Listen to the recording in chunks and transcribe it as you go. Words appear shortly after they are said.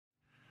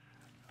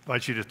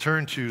invite you to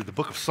turn to the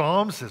book of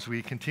Psalms as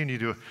we continue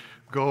to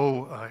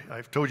go.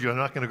 I've told you I'm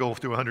not going to go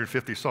through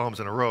 150 Psalms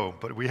in a row,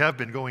 but we have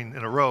been going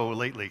in a row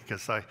lately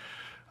because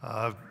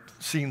I've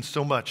seen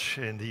so much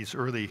in these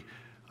early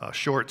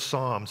short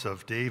Psalms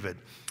of David.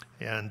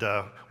 And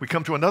we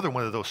come to another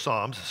one of those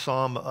Psalms,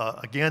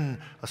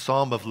 again, a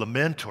Psalm of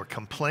lament or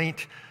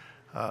complaint,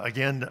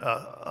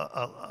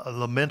 a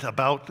lament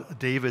about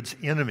David's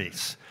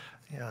enemies.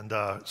 And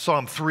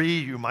Psalm 3,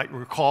 you might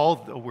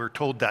recall, we're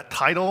told that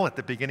title at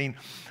the beginning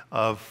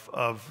of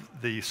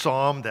the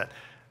psalm that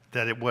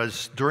it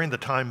was during the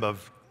time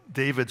of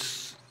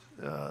David's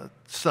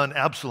son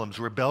Absalom's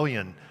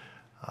rebellion,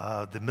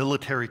 the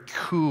military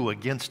coup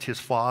against his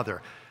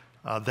father,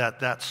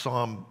 that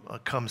psalm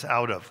comes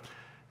out of.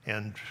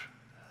 And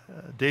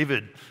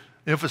David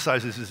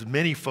emphasizes his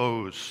many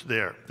foes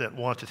there that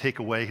want to take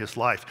away his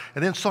life.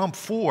 And then Psalm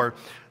 4,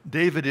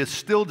 David is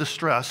still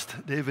distressed.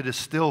 David is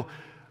still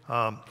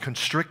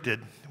constricted.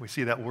 We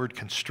see that word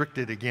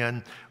constricted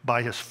again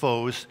by his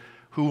foes,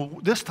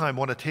 who this time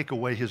want to take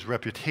away his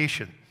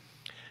reputation.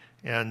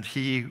 And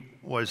he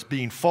was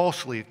being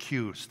falsely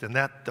accused. And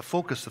that the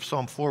focus of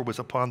Psalm 4 was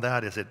upon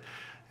that as it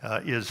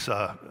is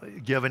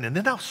given. And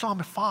then now Psalm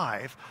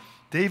 5,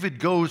 David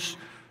goes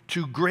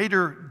to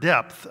greater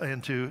depth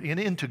and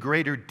into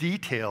greater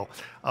detail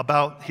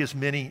about his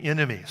many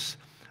enemies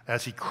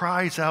as he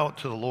cries out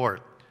to the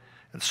Lord.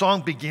 And the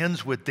song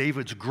begins with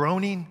David's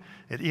groaning.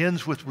 It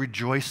ends with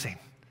rejoicing.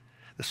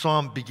 The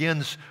psalm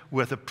begins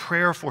with a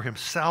prayer for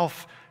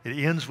himself. It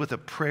ends with a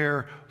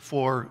prayer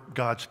for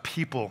God's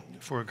people,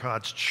 for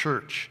God's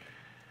church.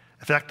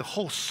 In fact, the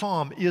whole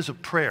psalm is a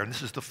prayer. And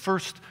this is the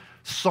first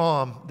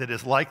psalm that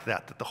is like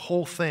that the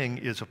whole thing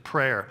is a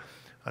prayer.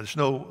 There's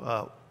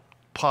no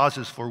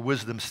pauses for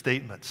wisdom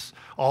statements.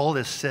 All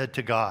is said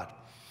to God.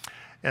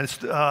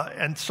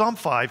 And Psalm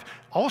 5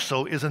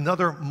 also is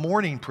another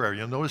morning prayer.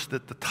 You'll notice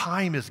that the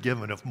time is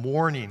given of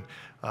morning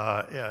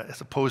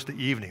as opposed to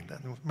evening.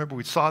 Remember,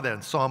 we saw that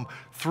in Psalm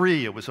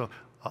 3. It was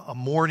a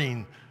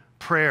morning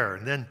prayer.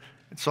 And then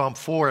in Psalm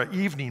 4, an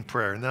evening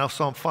prayer. And now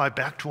Psalm 5,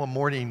 back to a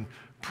morning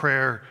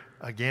prayer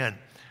again.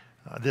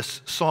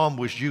 This psalm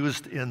was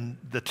used in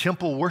the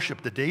temple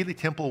worship, the daily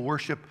temple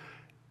worship,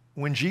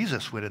 when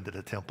Jesus went into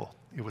the temple.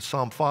 It was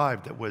Psalm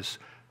 5 that was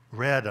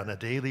read on a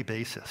daily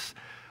basis.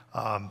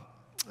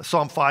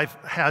 Psalm 5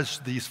 has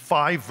these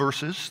 5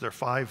 verses. There are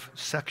 5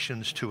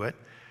 sections to it.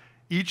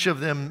 Each of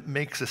them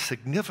makes a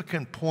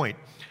significant point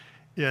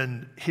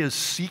in his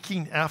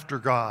seeking after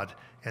God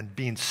and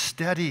being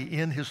steady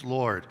in his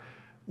Lord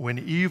when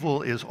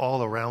evil is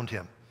all around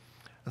him.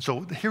 And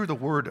so hear the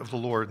word of the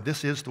Lord.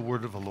 This is the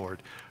word of the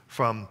Lord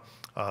from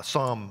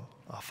Psalm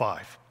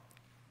 5.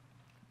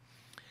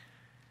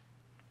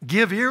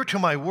 Give ear to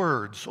my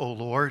words, O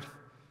Lord.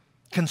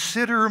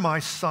 Consider my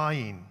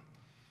sighing.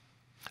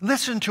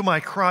 Listen to my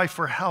cry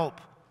for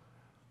help,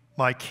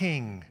 my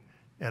King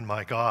and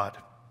my God.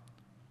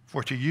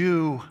 For to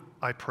you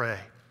I pray.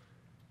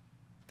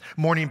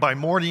 Morning by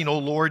morning, O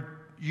Lord,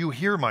 you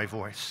hear my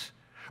voice.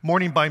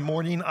 Morning by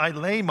morning, I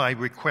lay my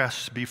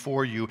requests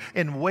before you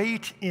and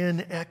wait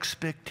in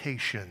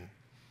expectation.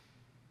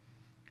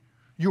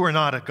 You are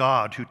not a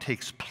God who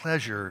takes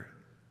pleasure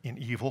in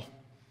evil.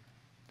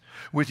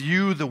 With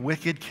you, the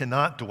wicked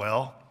cannot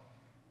dwell.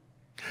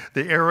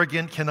 The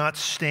arrogant cannot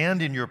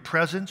stand in your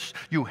presence.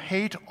 You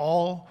hate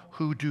all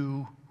who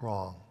do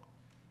wrong.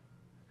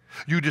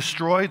 You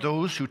destroy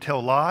those who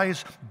tell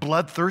lies.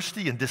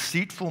 Bloodthirsty and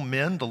deceitful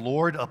men the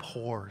Lord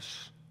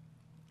abhors.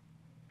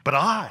 But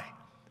I,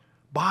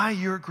 by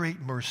your great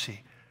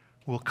mercy,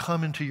 will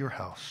come into your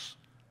house.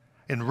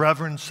 In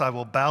reverence, I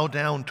will bow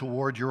down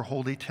toward your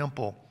holy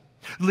temple.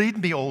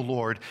 Lead me, O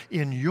Lord,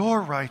 in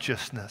your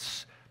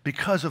righteousness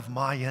because of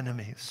my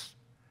enemies.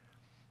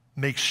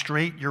 Make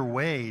straight your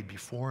way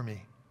before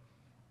me.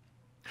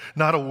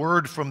 Not a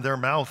word from their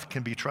mouth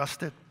can be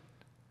trusted.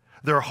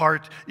 Their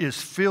heart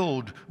is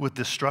filled with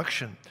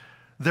destruction.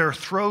 Their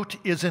throat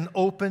is an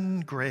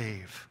open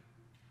grave.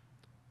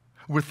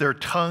 With their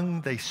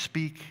tongue they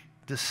speak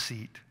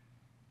deceit.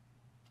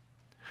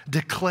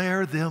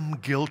 Declare them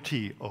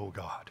guilty, O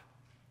God.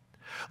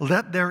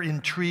 Let their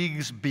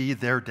intrigues be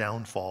their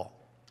downfall.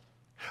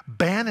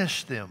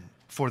 Banish them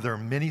for their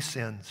many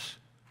sins,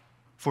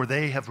 for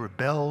they have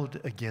rebelled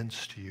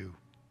against you.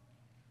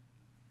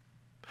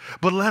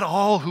 But let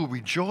all who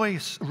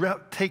rejoice,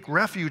 take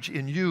refuge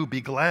in you,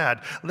 be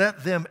glad.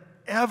 Let them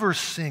ever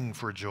sing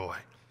for joy.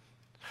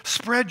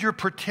 Spread your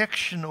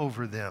protection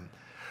over them,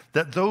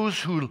 that those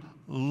who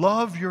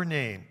love your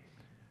name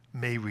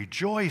may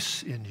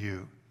rejoice in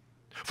you.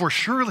 For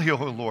surely, O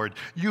Lord,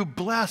 you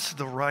bless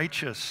the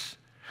righteous.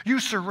 You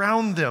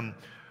surround them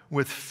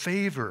with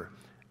favor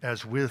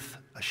as with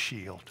a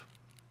shield.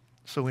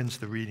 So ends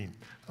the reading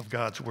of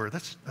God's word.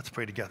 Let's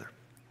pray together.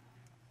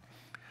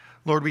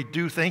 Lord, we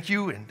do thank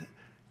you and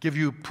give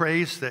you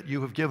praise that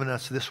you have given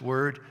us this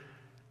word,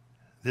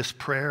 this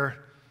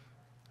prayer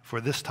for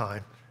this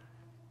time.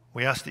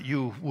 We ask that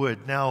you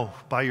would now,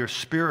 by your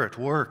Spirit,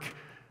 work.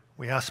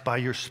 We ask by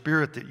your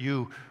Spirit that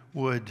you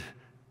would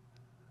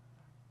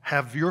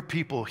have your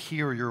people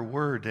hear your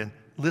word and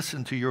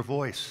listen to your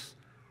voice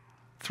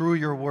through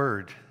your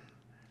word,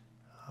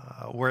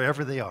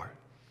 wherever they are.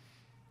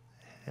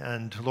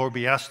 And Lord,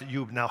 we ask that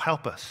you now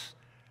help us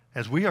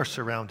as we are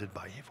surrounded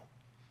by evil.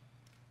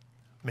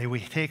 May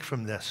we take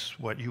from this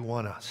what you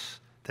want us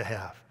to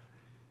have.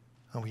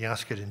 And we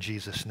ask it in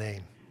Jesus'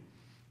 name.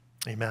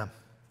 Amen.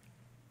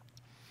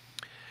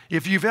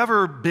 If you've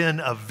ever been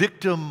a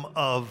victim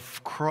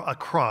of a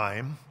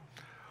crime,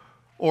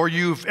 or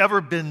you've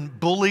ever been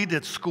bullied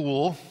at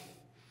school,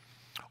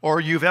 or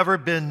you've ever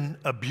been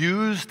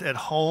abused at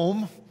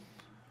home,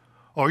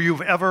 or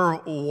you've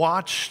ever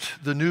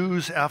watched the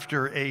news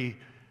after a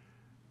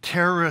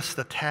terrorist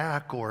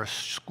attack or a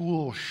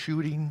school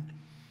shooting,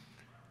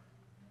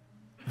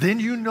 then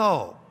you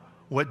know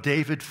what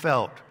David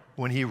felt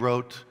when he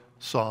wrote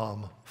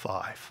Psalm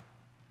 5.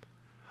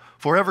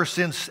 For ever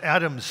since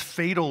Adam's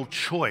fatal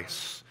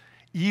choice,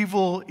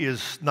 evil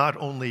is not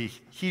only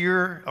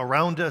here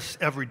around us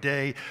every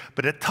day,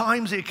 but at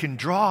times it can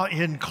draw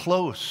in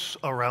close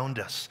around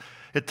us.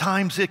 At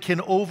times it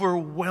can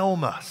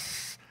overwhelm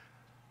us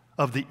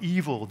of the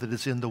evil that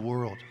is in the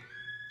world.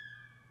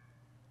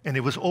 And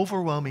it was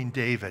overwhelming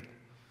David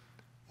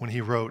when he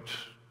wrote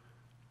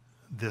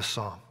this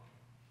psalm.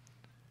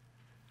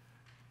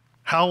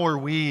 How are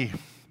we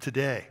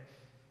today,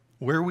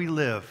 where we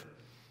live,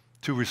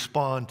 to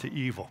respond to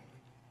evil?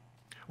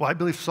 Well, I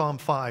believe Psalm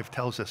 5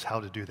 tells us how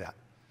to do that.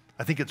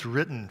 I think it's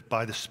written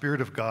by the Spirit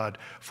of God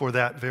for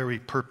that very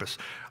purpose.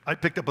 I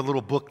picked up a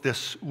little book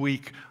this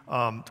week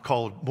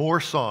called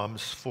More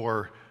Psalms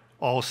for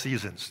All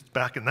Seasons.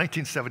 Back in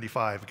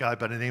 1975, a guy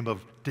by the name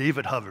of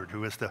David Hubbard,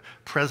 who is the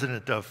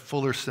president of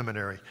Fuller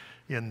Seminary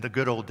in the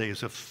good old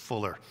days of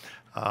Fuller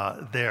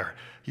there.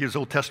 He is an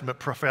Old Testament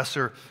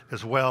professor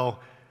as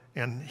well,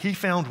 and he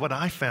found what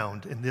I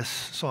found in this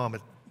psalm.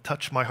 It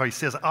touched my heart. He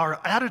says, our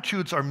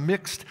attitudes are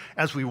mixed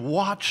as we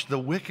watch the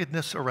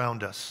wickedness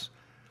around us.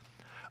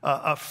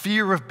 A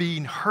fear of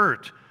being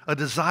hurt, a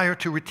desire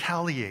to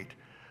retaliate,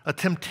 a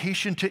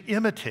temptation to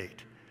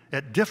imitate.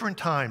 At different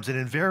times and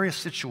in various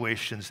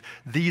situations,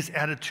 these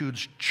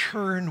attitudes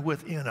churn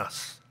within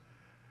us.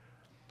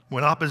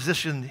 When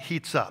opposition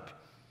heats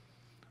up,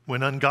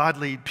 when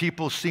ungodly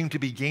people seem to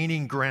be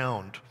gaining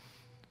ground,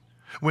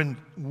 when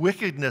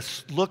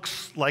wickedness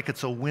looks like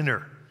it's a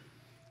winner,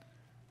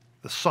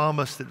 the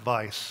psalmist's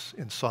advice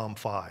in Psalm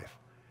 5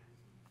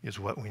 is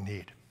what we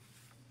need.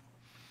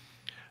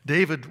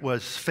 David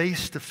was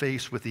face to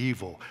face with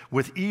evil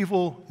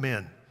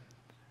men.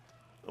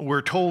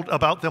 We're told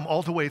about them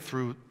all the way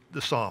through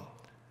the psalm.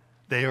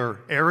 They are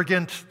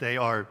arrogant, they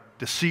are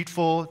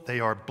deceitful, they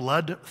are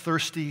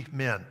bloodthirsty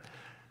men.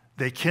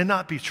 They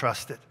cannot be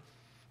trusted.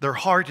 Their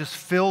heart is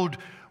filled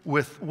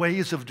with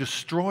ways of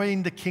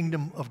destroying the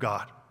kingdom of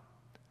God.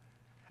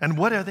 And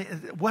what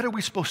are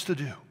we supposed to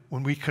do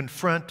when we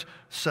confront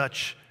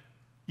such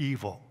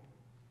evil?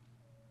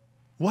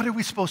 What are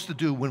we supposed to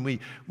do when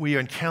we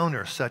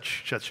encounter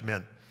such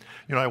men?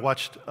 You know, I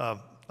watched,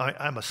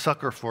 I'm a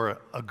sucker for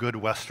a good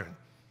Western.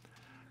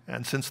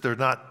 And since there are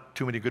not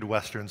too many good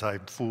Westerns,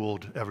 I'm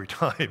fooled every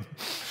time.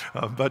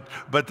 But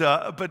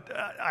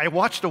I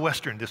watched a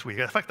Western this week.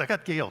 In fact, I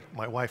got Gail,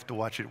 my wife, to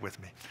watch it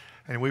with me.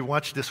 And we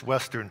watched this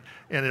Western.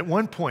 And at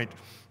one point,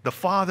 the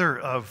father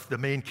of the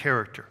main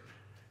character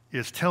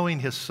is telling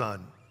his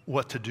son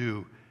what to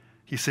do.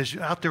 He says,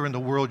 out there in the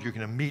world, you're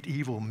going to meet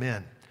evil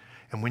men.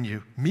 And when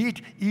you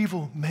meet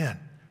evil men,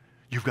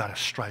 you've got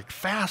to strike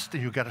fast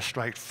and you've got to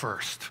strike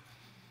first.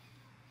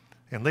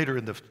 And later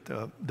in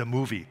the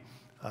movie,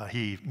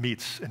 he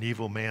meets an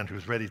evil man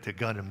who's ready to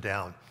gun him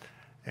down.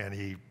 And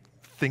he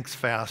thinks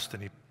fast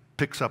and he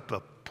picks up a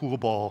pool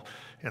ball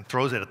and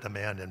throws it at the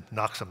man and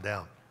knocks him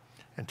down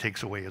and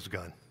takes away his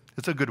gun.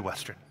 It's a good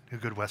Western, a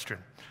good Western.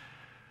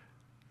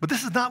 But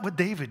this is not what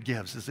David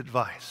gives as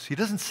advice. He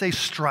doesn't say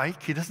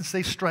strike. He doesn't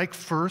say strike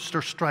first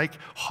or strike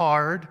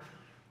hard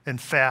and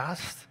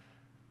fast.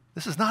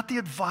 This is not the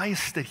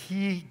advice that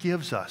he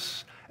gives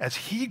us as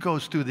he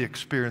goes through the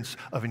experience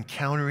of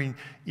encountering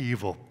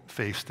evil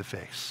face to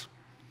face.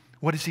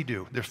 What does he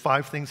do? There's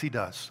 5 things he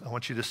does. I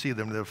want you to see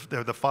them.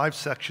 They're the 5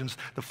 sections,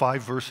 the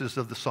 5 verses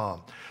of the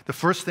psalm. The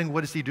first thing,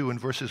 what does he do in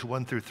verses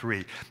 1 through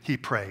 3? He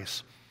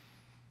prays.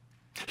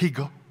 He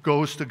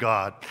goes to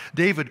God.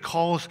 David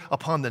calls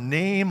upon the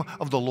name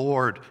of the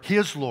Lord,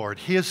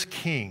 his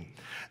king.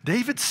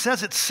 David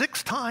says it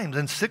 6 times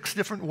in 6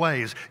 different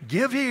ways.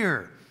 Give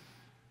ear,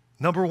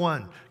 number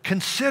 1.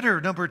 Consider,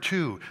 number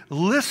 2.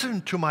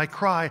 Listen to my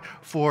cry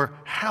for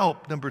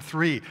help, number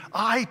 3.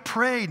 I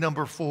pray,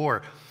 number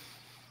 4.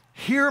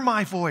 Hear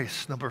my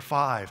voice, number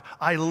 5.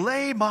 I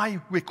lay my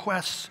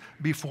requests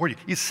before you.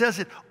 He says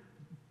it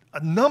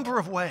a number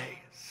of ways.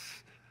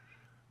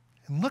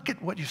 And look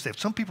at what you say.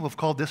 Some people have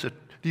called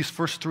these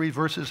first 3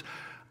 verses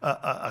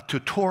a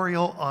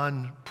tutorial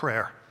on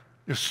prayer.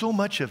 There's so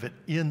much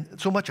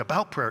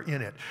about prayer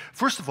in it.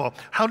 First of all,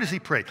 how does he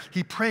pray?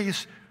 He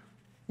prays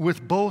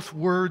with both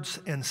words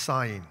and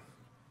sighing.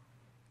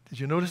 Did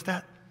you notice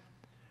that?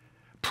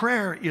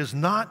 Prayer is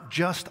not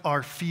just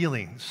our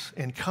feelings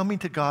and coming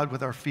to God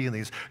with our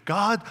feelings.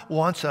 God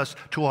wants us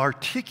to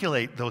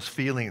articulate those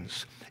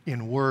feelings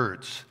in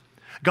words.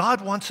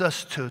 God wants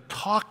us to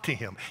talk to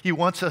him. He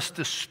wants us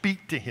to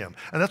speak to him.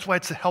 And that's why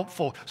it's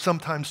helpful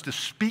sometimes to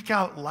speak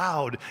out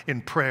loud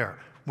in prayer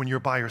when you're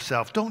by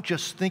yourself. Don't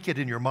just think it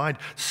in your mind.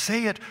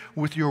 Say it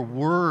with your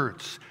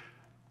words.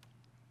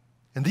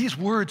 And these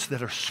words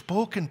that are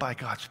spoken by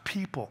God's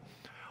people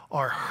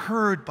are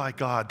heard by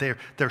God.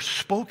 They're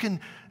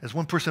spoken, as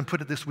one person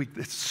put it this week,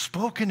 it's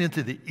spoken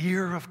into the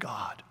ear of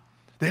God.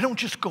 They don't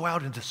just go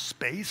out into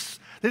space.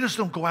 They just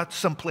don't go out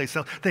someplace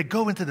else. They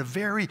go into the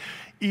very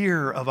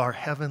ear of our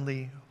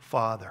Heavenly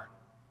Father.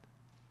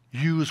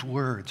 Use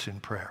words in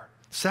prayer.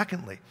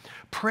 Secondly,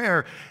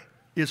 prayer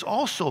is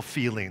also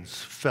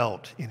feelings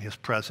felt in his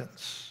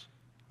presence.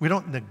 We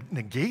don't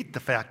negate the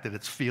fact that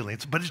it's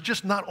feelings, but it's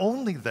just not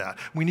only that.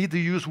 We need to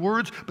use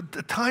words, but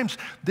at times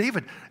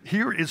David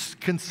here is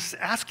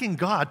asking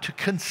God to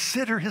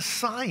consider his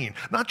sign,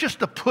 not just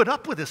to put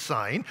up with his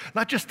sign,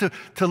 not just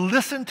to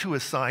listen to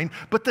his sign,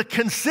 but to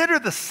consider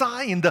the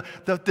sign,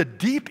 the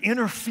deep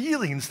inner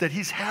feelings that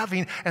he's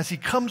having as he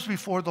comes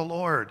before the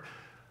Lord.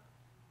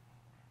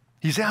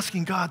 He's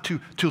asking God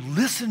to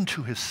listen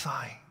to his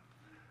sign.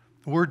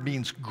 The word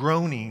means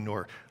groaning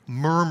or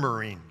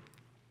murmuring.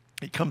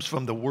 It comes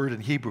from the word in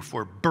Hebrew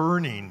for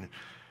burning.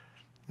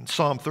 In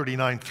Psalm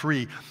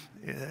 39:3,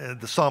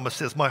 the psalmist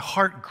says, "My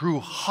heart grew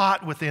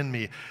hot within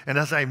me, and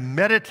as I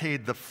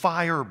meditated, the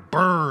fire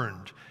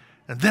burned.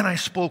 And then I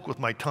spoke with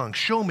my tongue.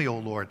 Show me, O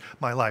Lord,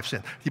 my life's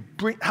sin."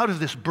 Out of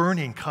this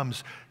burning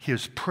comes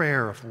his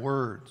prayer of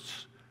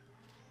words.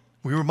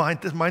 This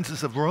reminds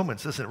us of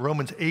Romans, doesn't it?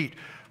 Romans 8,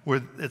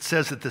 where it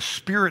says that the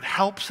Spirit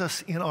helps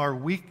us in our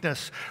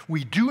weakness.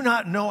 We do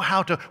not know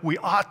we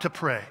ought to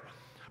pray.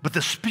 But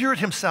the Spirit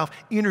himself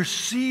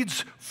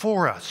intercedes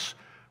for us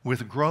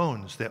with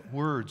groans that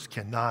words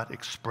cannot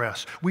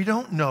express. We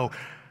don't know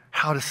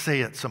how to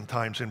say it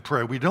sometimes in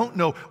prayer. We don't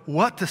know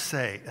what to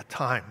say at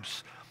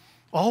times.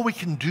 All we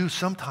can do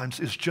sometimes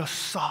is just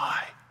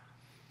sigh,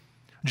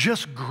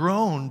 just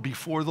groan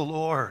before the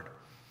Lord.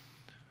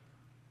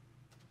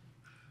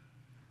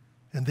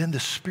 And then the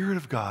Spirit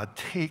of God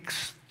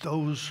takes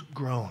those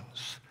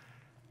groans.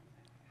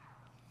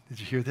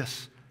 Did you hear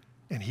this?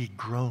 And he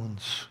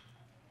groans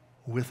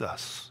with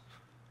us,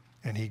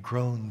 and he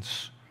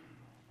groans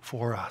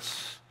for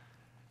us,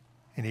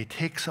 and he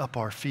takes up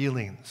our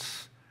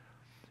feelings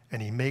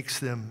and he makes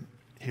them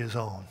his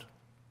own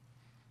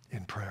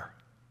in prayer.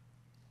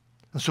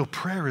 And so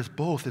prayer is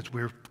both, as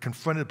we're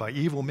confronted by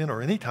evil men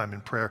or any time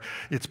in prayer,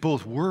 it's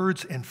both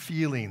words and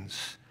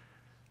feelings.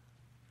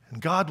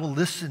 And God will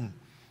listen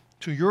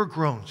to your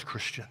groans,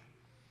 Christian.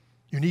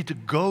 You need to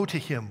go to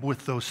him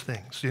with those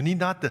things. You need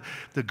not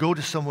to go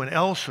to someone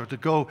else or to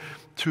go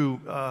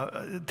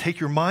to take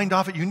your mind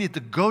off it. You need to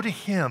go to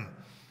him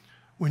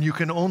when you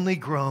can only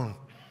groan,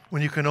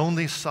 when you can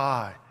only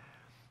sigh,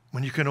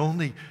 when you can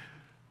only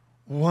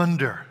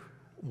wonder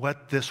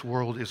what this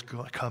world is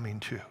coming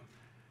to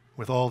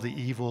with all the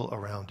evil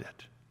around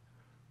it.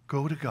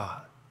 Go to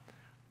God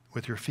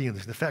with your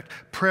feelings. In fact,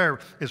 prayer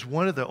is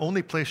one of the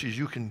only places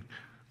you can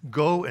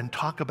go and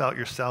talk about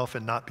yourself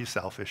and not be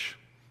selfish.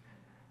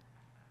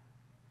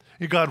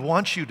 God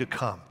wants you to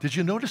come. Did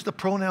you notice the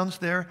pronouns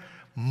there?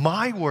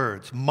 My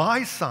words,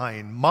 my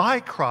sign,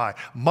 my cry,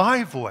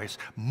 my voice,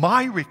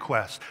 my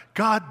request.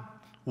 God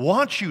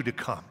wants you to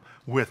come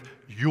with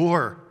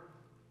your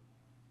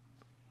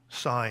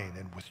sign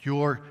and with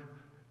your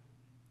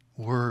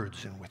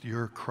words and with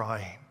your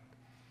crying.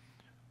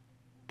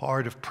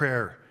 Part of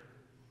prayer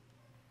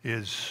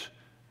is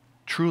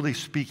truly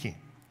speaking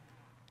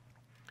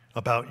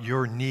about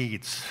your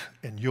needs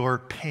and your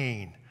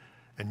pain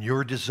and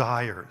your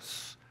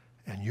desires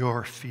and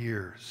your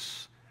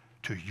fears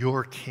to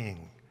your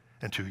King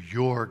and to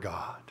your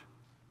God.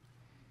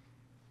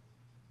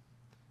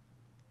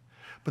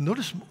 But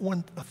notice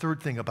a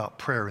third thing about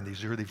prayer in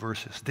these early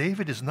verses.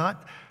 David is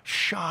not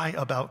shy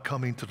about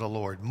coming to the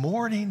Lord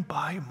morning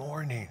by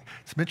morning.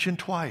 It's mentioned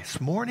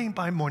twice, morning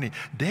by morning,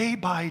 day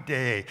by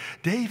day.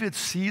 David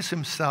sees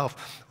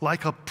himself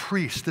like a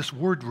priest. This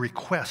word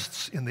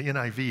requests in the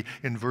NIV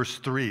in verse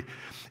 3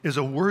 is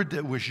a word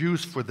that was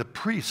used for the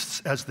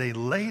priests as they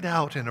laid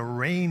out and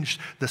arranged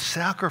the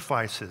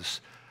sacrifices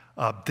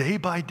day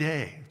by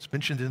day. It's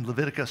mentioned in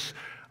Leviticus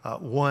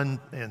 1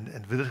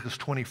 and Leviticus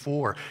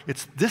 24.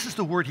 This is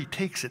the word he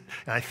takes it.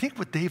 And I think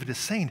what David is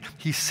saying,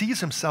 he sees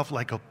himself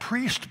like a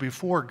priest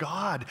before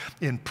God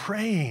in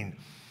praying.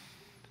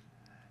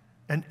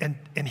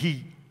 And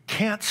he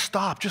can't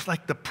stop, just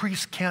like the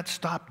priest can't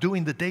stop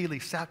doing the daily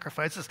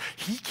sacrifices.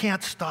 He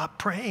can't stop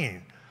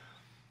praying.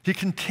 He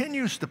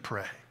continues to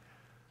pray.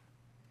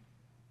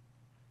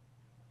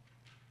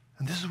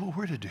 And this is what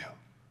we're to do.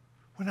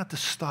 We're not to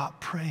stop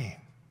praying.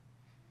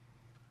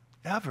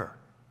 Ever.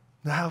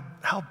 Now,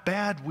 how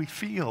bad we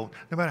feel,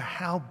 no matter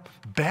how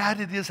bad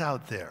it is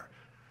out there,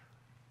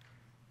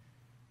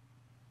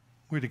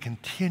 we're to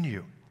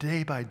continue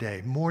day by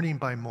day, morning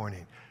by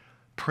morning,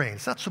 praying.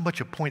 It's not so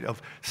much a point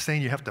of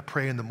saying you have to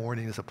pray in the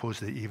morning as opposed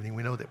to the evening.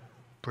 We know that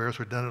prayers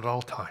were done at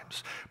all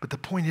times. But the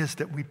point is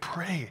that we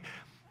pray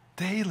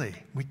daily.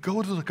 We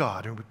go to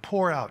God and we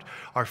pour out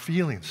our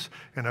feelings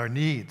and our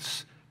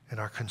needs and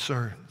our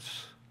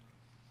concerns.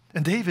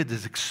 And David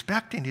is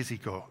expecting as he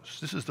goes.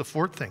 This is the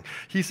fourth thing.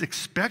 He's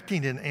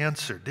expecting an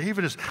answer.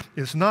 David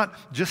is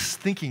not just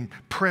thinking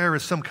prayer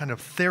is some kind of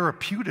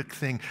therapeutic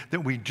thing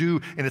that we do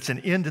and it's an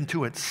end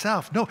unto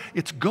itself. No,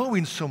 it's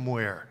going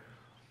somewhere.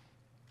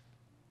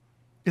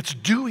 It's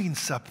doing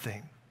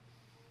something.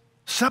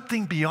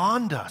 Something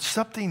beyond us.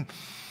 Something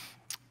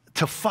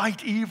to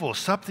fight evil.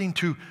 Something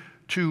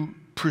to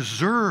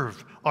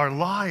preserve our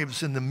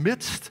lives in the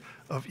midst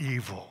of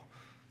evil.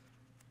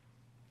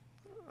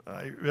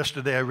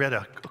 Yesterday I read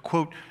a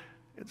quote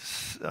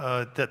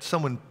that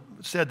someone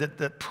said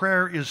that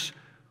prayer is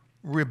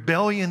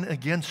rebellion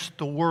against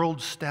the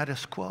world's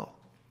status quo.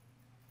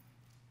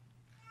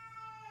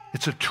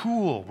 It's a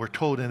tool, we're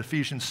told in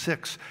Ephesians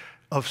 6,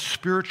 of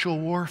spiritual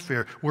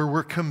warfare where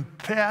we're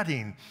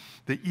combating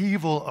the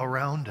evil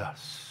around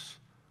us.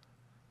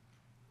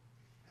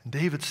 And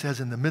David says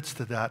in the midst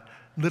of that,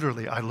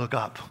 literally, I look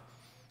up,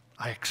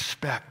 I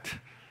expect.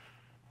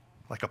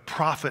 Like a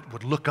prophet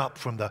would look up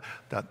from the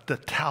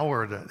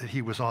tower that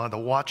he was on, the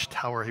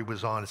watchtower he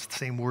was on. It's the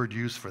same word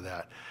used for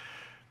that.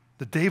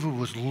 That David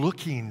was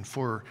looking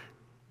for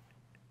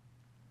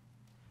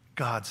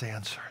God's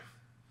answer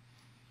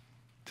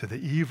to the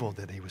evil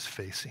that he was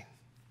facing.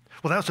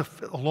 Well, that was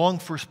a long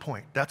first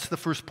point. That's the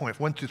first point,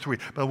 1 through 3.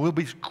 But we'll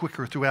be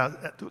quicker throughout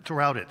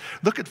it.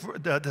 Look at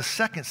the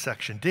second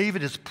section.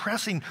 David is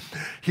pressing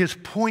his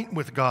point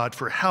with God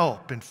for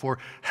help and for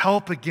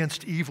help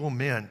against evil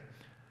men.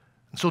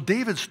 And so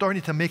David's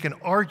starting to make an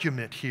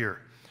argument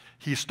here.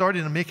 He's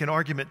starting to make an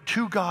argument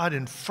to God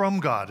and from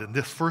God in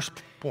this first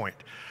point.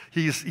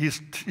 He's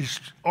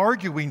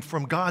arguing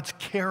from God's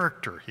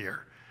character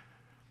here.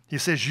 He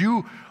says,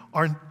 you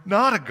are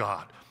not a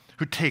God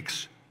who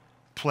takes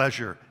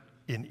pleasure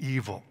in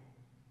evil.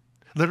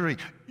 Literally,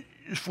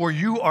 for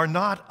you are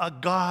not a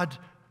God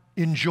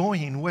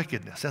enjoying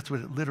wickedness. That's what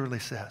it literally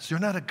says.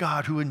 You're not a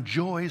God who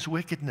enjoys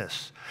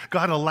wickedness.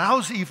 God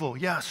allows evil,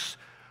 yes,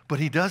 but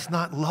he does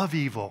not love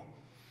evil.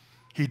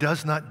 He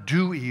does not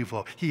do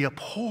evil. He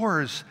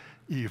abhors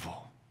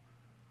evil.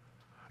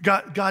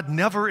 God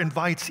never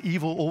invites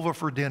evil over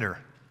for dinner.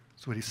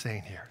 That's what he's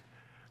saying here.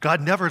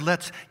 God never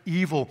lets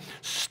evil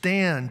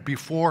stand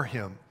before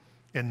him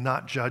and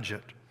not judge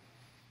it.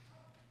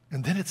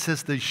 And then it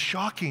says these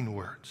shocking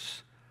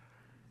words.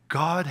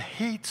 God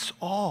hates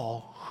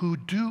all who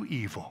do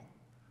evil.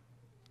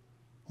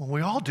 Well,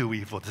 we all do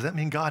evil. Does that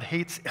mean God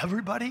hates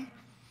everybody?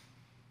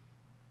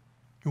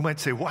 You might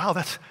say, wow,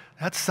 that's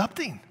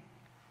something.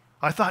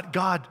 I thought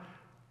God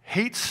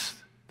hates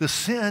the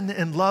sin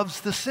and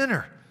loves the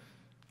sinner.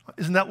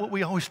 Isn't that what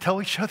we always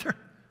tell each other?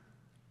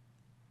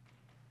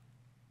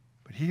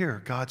 But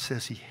here, God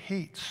says he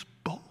hates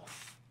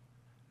both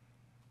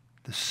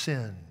the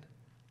sin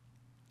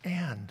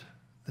and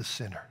the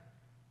sinner.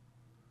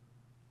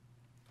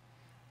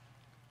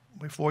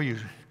 Before you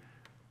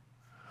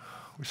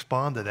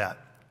respond to that,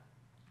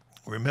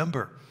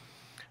 remember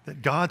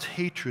that God's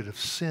hatred of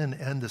sin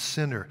and the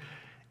sinner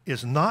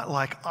is not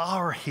like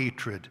our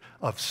hatred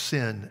of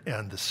sin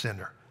and the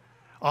sinner.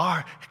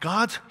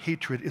 God's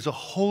hatred is a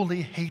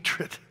holy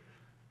hatred.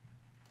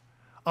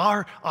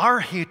 Our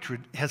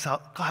hatred has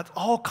got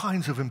all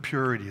kinds of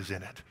impurities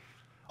in it.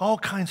 All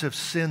kinds of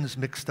sins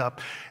mixed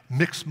up,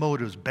 mixed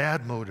motives,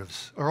 bad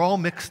motives, are all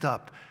mixed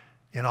up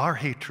in our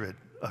hatred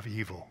of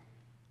evil.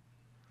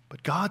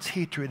 But God's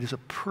hatred is a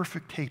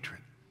perfect hatred.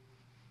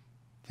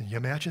 Can you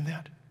imagine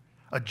that?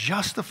 A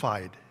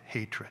justified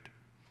hatred.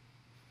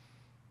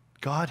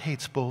 God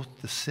hates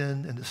both the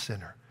sin and the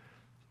sinner.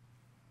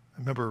 I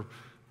remember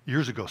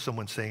years ago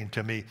someone saying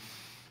to me,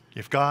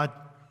 if God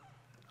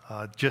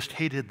just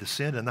hated the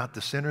sin and not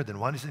the sinner, then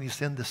why doesn't he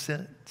send the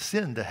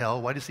sin to hell?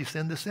 Why does he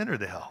send the sinner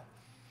to hell?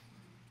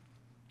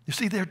 You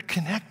see, they're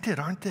connected,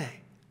 aren't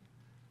they?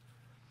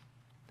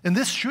 And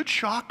this should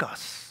shock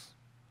us.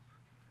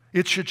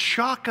 It should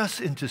shock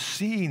us into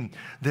seeing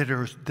that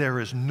there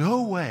is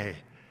no way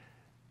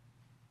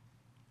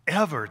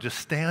ever to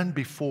stand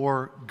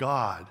before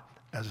God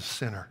as a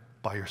sinner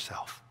by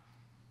yourself,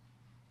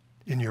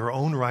 in your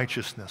own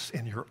righteousness,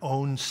 in your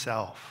own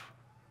self.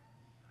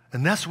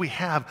 Unless we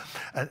have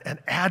an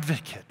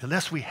advocate,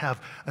 unless we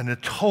have an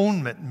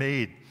atonement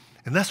made,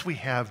 unless we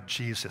have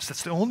Jesus.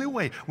 That's the only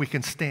way we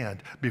can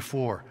stand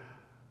before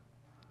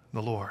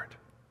the Lord.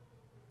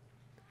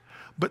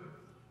 But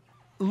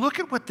look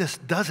at what this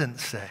doesn't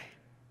say.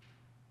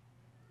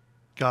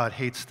 God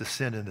hates the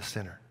sin and the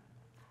sinner.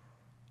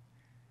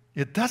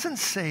 It doesn't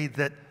say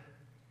that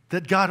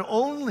God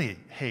only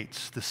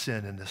hates the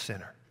sin and the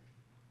sinner.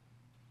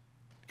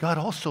 God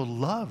also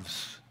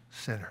loves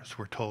sinners,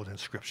 we're told in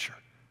Scripture.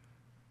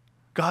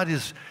 God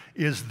is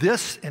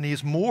this, and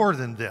he's more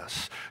than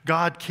this.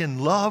 God can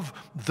love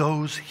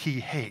those he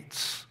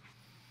hates.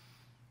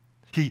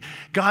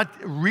 God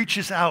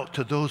reaches out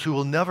to those who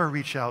will never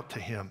reach out to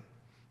him.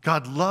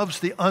 God loves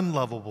the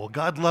unlovable.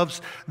 God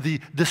loves the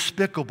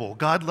despicable.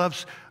 God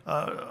loves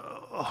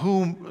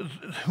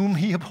whom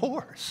he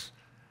abhors.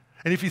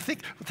 And if you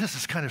think, this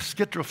is kind of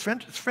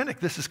schizophrenic,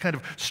 this is kind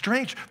of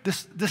strange,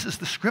 this is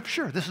the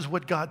scripture. This is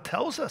what God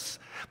tells us,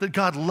 that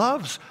God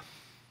loves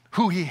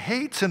who he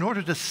hates in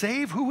order to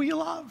save who he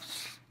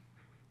loves.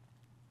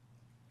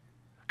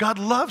 God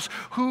loves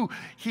who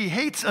he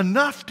hates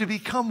enough to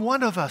become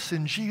one of us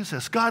in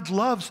Jesus. God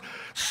loves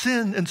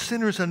sin and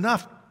sinners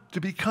enough to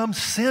become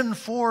sin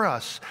for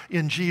us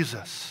in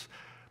Jesus,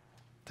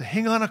 to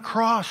hang on a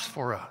cross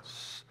for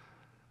us.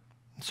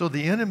 And so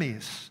the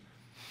enemies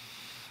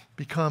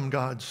become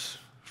God's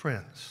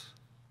friends.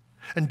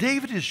 And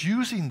David is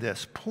using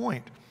this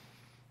point,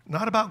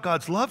 not about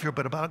God's love here,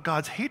 but about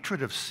God's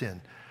hatred of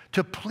sin,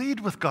 to plead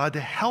with God to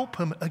help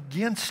him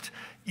against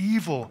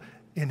evil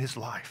in his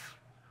life.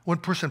 One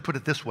person put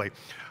it this way: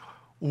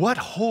 what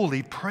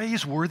holy,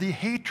 praiseworthy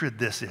hatred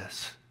this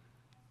is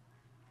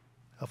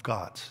of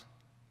God's.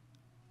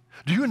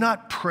 Do you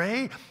not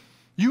pray?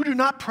 You do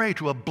not pray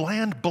to a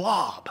bland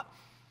blob.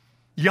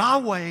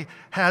 Yahweh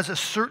has a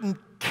certain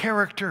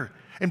character.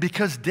 And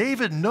because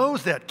David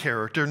knows that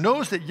character,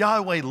 knows that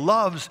Yahweh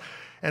loves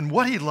and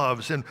what he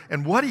loves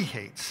and what he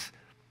hates,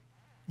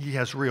 he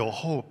has real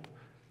hope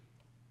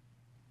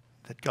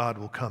that God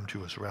will come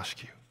to his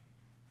rescue.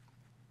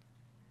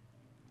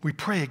 We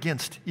pray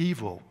against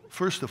evil,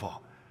 first of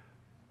all,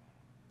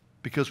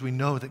 because we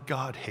know that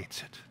God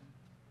hates it.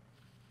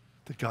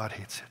 That God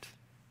hates it.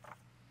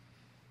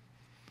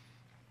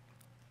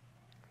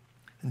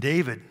 And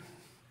David,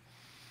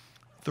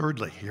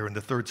 thirdly, here in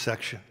the third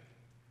section,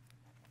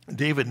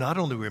 David not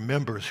only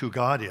remembers who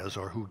God is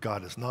or who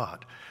God is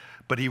not,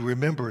 but he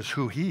remembers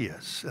who he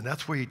is. And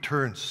that's where he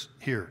turns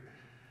here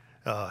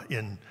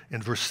in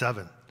verse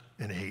 7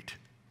 and 8.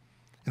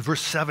 In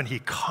verse 7, he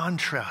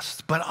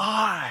contrasts, but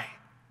I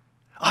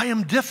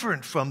am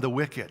different from the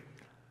wicked.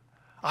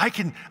 I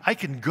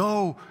can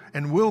go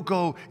and will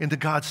go into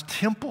God's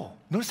temple.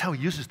 Notice how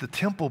he uses the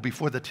temple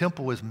before the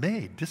temple was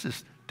made. This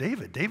is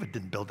David. David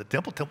didn't build the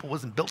temple. Temple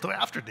wasn't built until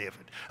after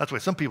David. That's why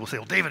some people say,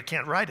 well, David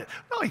can't write it.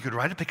 No, he could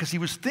write it because he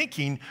was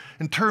thinking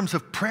in terms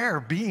of prayer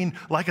being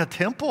like a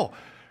temple,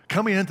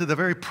 coming into the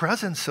very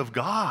presence of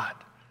God.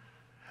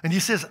 And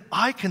he says,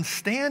 I can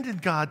stand in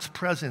God's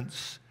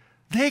presence.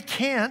 They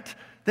can't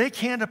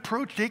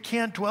approach, they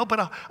can't dwell,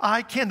 but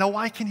I can. Now,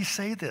 why can he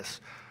say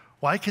this?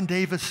 Why can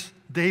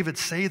David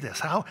say this?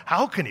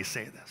 How can he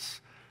say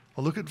this?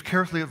 Well, look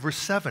carefully at verse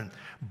 7.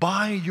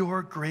 By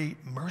your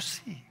great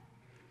mercy.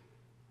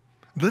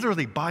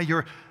 Literally, by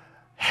your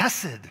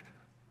hesed.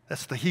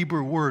 That's the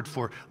Hebrew word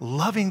for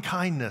loving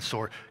kindness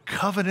or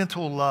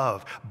covenantal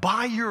love.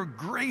 By your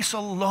grace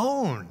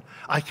alone,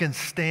 I can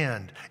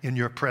stand in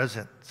your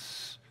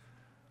presence.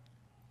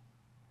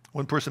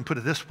 One person put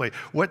it this way: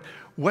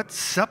 what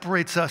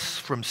separates us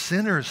from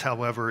sinners,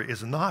 however,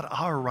 is not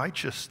our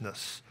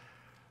righteousness,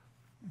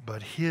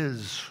 but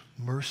his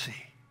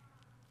mercy.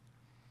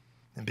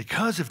 And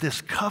because of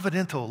this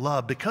covenantal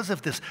love, because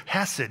of this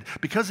hesed,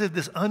 because of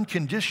this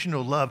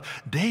unconditional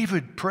love,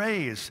 David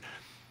prays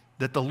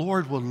that the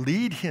Lord will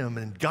lead him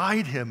and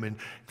guide him and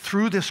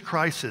through this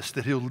crisis,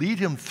 that he'll lead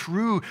him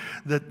through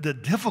the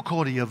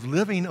difficulty of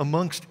living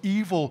amongst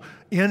evil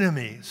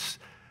enemies.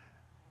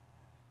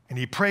 And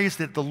he prays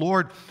that the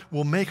Lord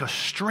will make a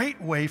straight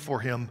way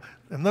for him.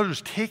 In other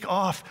words, take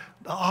off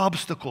the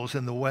obstacles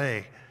in the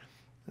way,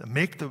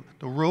 make the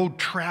road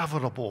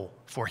travelable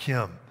for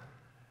him.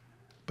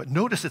 But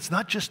notice it's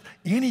not just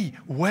any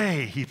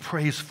way he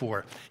prays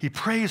for. He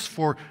prays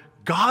for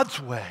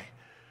God's way.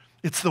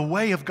 It's the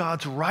way of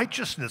God's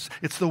righteousness.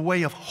 It's the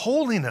way of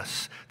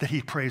holiness that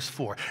he prays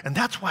for. And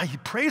that's why he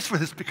prays for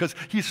this, because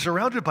he's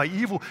surrounded by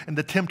evil, and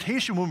the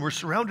temptation when we're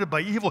surrounded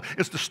by evil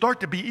is to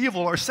start to be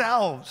evil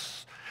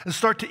ourselves and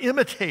start to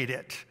imitate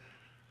it.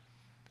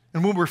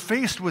 And when we're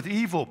faced with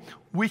evil,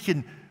 we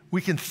can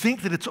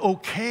think that it's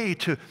okay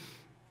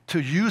to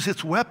use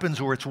its weapons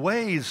or its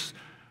ways.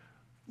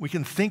 We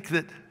can think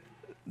that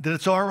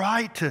it's all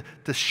right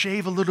to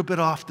shave a little bit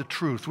off the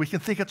truth. We can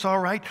think it's all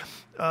right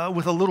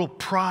with a little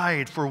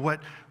pride for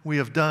what we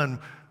have done,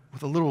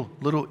 with a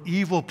little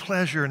evil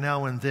pleasure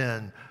now and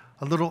then.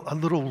 A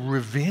little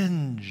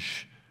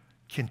revenge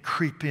can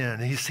creep in.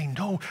 And he's saying,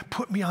 no,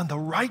 put me on the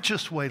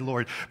righteous way,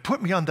 Lord.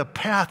 Put me on the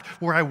path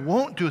where I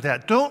won't do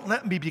that. Don't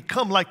let me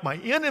become like my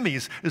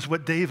enemies, is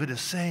what David is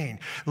saying.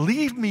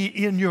 Leave me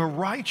in your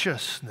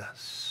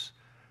righteousness.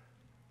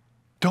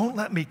 Don't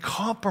let me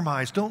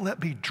compromise. Don't let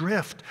me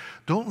drift.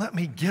 Don't let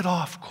me get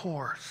off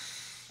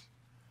course.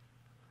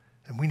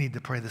 And we need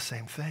to pray the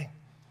same thing,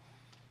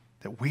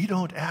 that we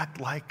don't act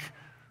like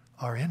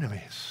our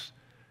enemies,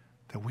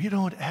 that we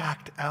don't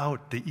act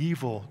out the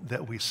evil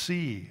that we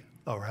see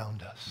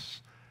around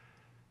us,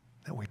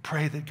 that we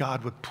pray that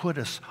God would put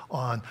us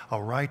on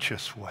a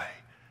righteous way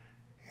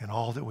in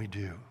all that we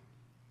do.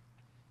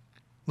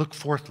 Look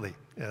fourthly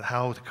at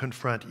how to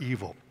confront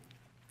evil.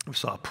 We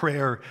saw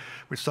prayer.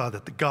 We saw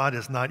that the God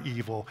is not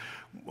evil.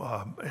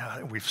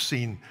 We've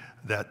seen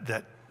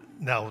that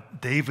Now,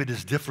 David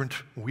is different.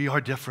 We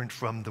are different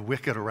from the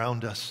wicked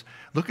around us.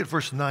 Look at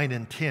verse 9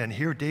 and 10.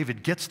 Here,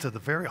 David gets to the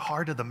very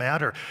heart of the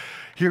matter.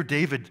 Here,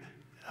 David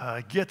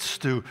gets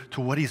to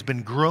what he's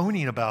been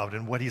groaning about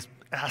and what he's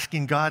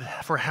asking God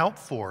for help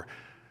for.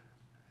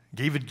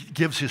 David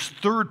gives his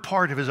third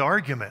part of his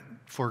argument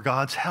for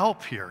God's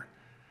help here.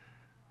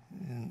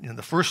 In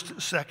the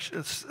first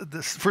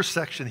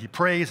section, he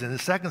prays. In the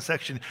second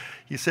section,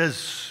 he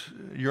says,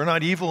 "You're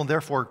not evil, and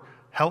therefore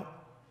help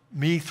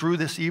me through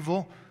this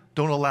evil.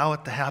 Don't allow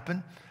it to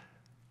happen."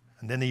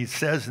 And then he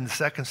says in the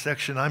second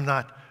section, "I'm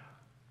not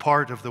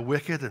part of the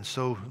wicked, and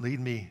so lead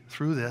me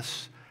through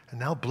this." And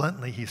now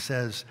bluntly he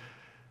says,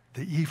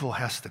 the evil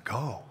has to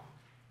go.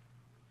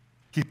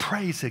 He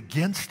prays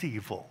against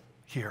evil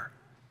here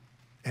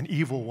and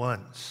evil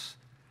ones.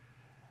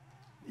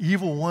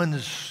 Evil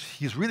ones,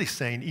 he's really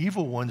saying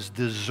evil ones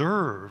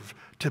deserve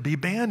to be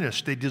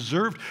banished. They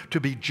deserve to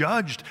be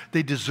judged.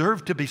 They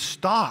deserve to be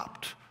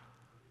stopped.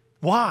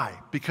 Why?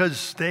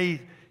 Because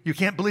you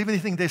can't believe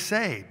anything they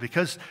say,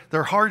 because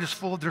their heart is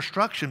full of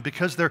destruction,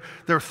 because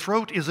their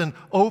throat is an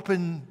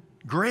open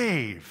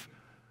grave.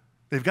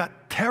 They've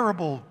got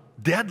terrible,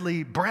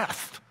 deadly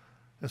breath,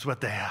 is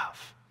what they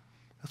have.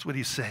 That's what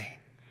he's saying.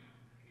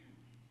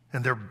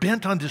 And they're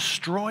bent on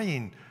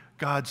destroying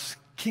God's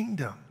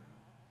kingdom.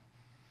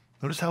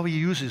 Notice how he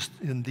uses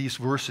in these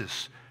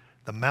verses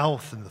the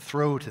mouth and the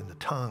throat and the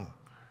tongue,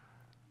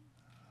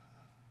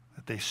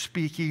 that they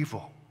speak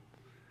evil.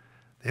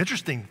 The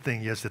interesting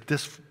thing is that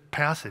this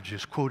passage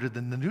is quoted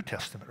in the New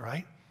Testament,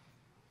 right?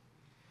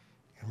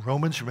 In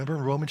Romans, remember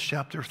in Romans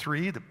chapter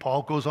 3 that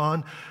Paul goes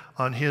on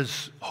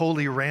his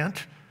holy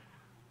rant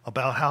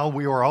about how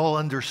we are all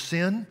under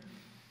sin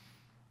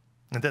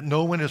and that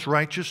no one is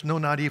righteous, no,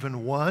 not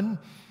even one,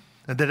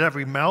 and that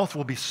every mouth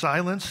will be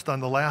silenced on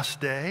the last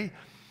day,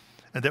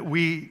 and that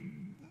we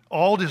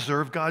all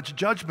deserve God's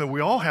judgment.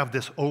 We all have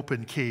this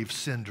open cave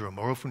syndrome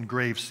or open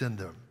grave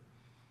syndrome.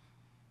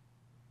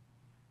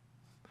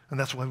 And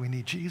that's why we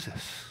need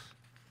Jesus.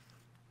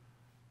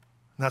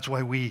 And that's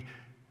why we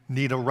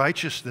need a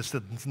righteousness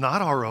that's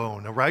not our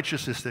own, a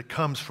righteousness that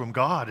comes from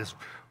God, as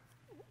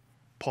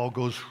Paul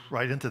goes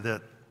right into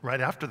that,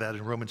 right after that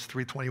in Romans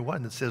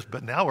 3:21. It says,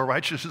 "But now a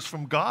righteousness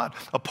from God,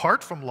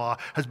 apart from law,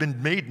 has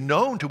been made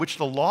known, to which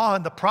the law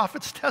and the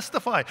prophets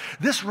testify."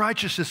 This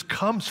righteousness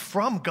comes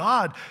from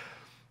God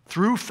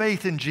through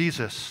faith in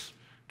Jesus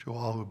to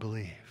all who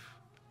believe.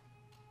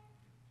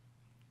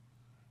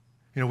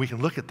 You know, we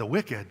can look at the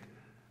wicked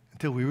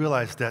until we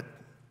realize that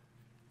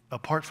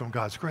apart from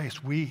God's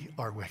grace, we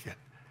are wicked.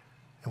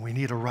 And we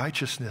need a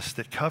righteousness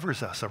that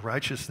covers us, a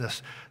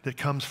righteousness that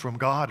comes from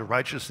God, a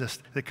righteousness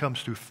that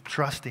comes through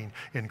trusting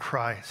in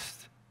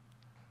Christ.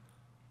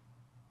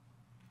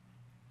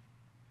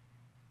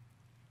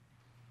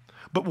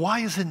 But why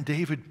isn't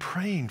David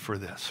praying for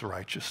this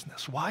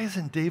righteousness? Why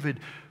isn't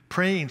David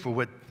praying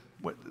for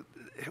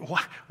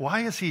why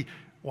is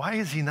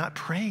he not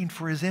praying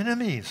for his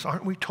enemies?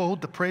 Aren't we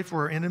told to pray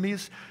for our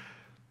enemies?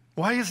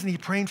 Why isn't he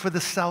praying for the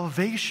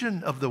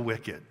salvation of the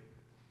wicked?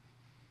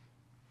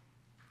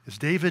 Is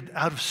David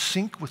out of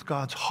sync with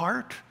God's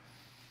heart?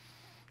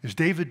 Is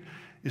David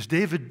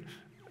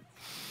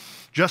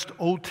just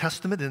Old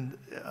Testament and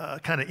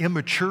kind of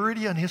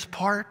immaturity on his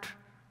part?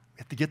 We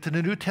have to get to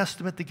the New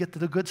Testament to get to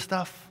the good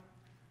stuff.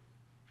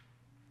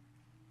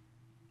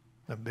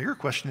 The bigger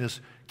question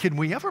is, can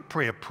we ever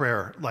pray a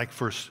prayer like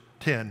verse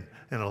 10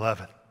 and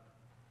 11?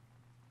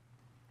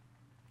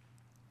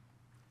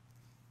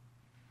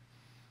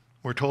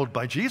 We're told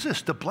by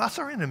Jesus to bless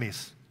our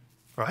enemies,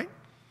 right?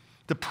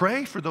 To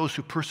pray for those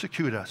who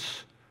persecute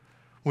us.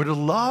 We're to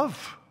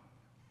love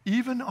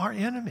even our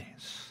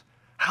enemies.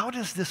 How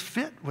does this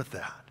fit with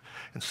that?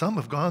 And some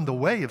have gone the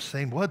way of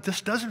saying, well,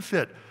 this doesn't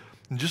fit,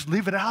 and just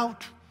leave it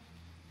out.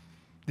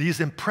 These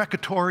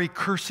imprecatory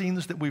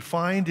cursings that we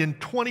find in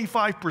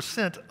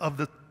 25% of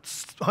the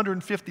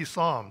 150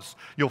 Psalms,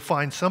 you'll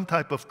find some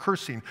type of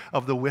cursing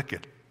of the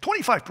wicked.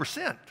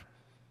 25%.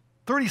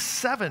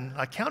 37,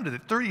 I counted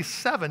it,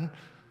 37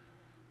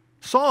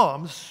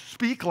 Psalms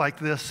speak like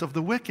this of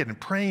the wicked and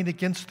praying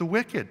against the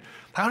wicked.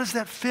 How does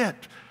that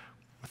fit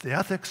with the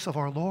ethics of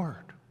our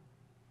Lord?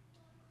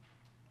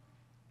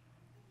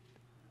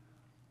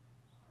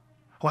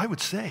 Well, I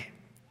would say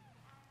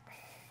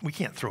we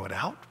can't throw it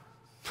out.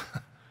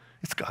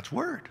 It's God's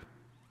Word.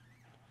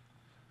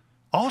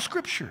 All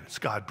Scripture is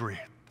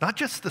God-breathed. Not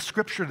just the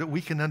Scripture that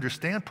we can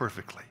understand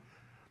perfectly.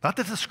 Not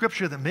just the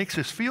Scripture that makes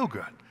us feel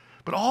good.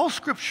 But all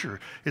Scripture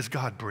is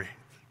God-breathed.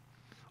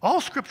 All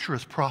Scripture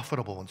is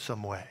profitable in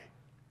some way.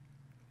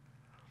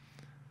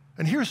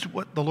 And here's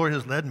what the Lord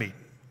has led me.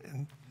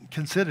 And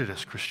consider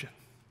this, Christian.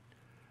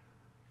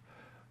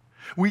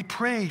 We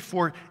pray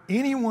for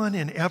anyone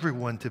and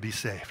everyone to be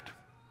saved.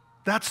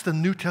 That's the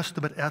New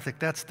Testament ethic.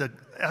 That's the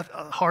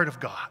heart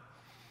of God.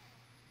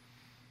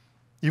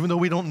 Even though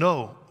we don't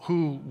know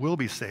who will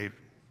be saved.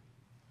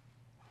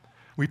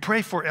 We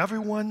pray for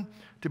everyone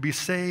to be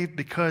saved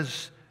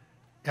because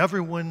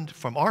everyone,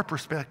 from our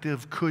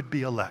perspective, could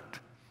be elect,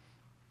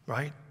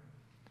 right?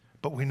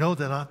 But we know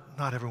that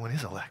not everyone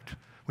is elect.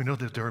 We know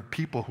that there are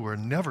people who are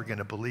never going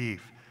to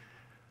believe.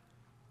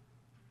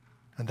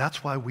 And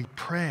that's why we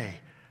pray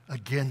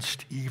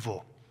against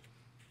evil.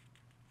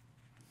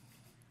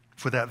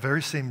 For that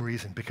very same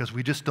reason, because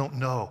we just don't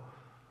know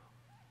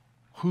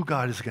who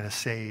God is going to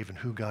save and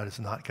who God is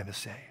not going to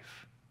save.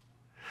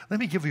 Let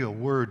me give you a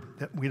word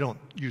that we don't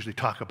usually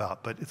talk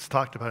about, but it's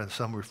talked about in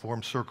some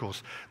Reformed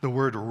circles, the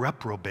word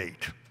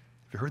reprobate. Have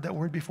you heard that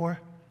word before?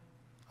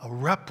 A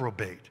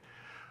reprobate.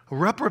 A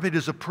reprobate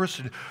is a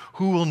person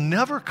who will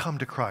never come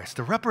to Christ.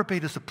 A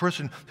reprobate is a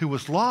person who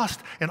was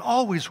lost and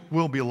always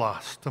will be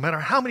lost. No matter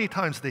how many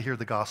times they hear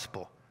the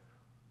gospel,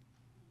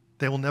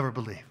 they will never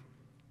believe.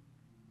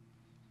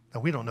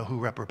 Now, we don't know who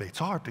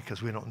reprobates are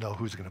because we don't know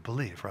who's going to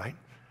believe, right?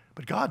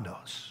 But God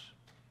knows.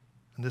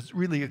 And this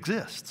really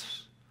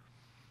exists.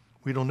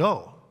 We don't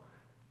know.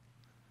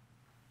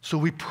 So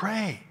we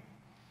pray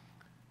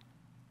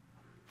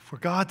for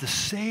God to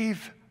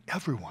save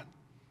everyone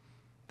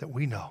that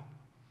we know.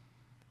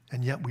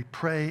 And yet we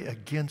pray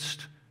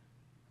against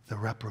the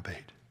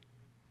reprobate.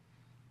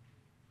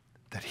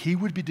 That he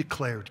would be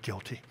declared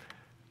guilty.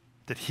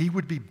 That he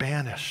would be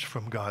banished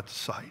from God's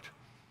sight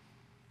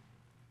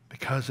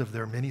because of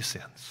their many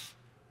sins.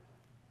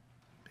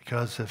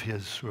 Because of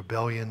his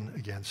rebellion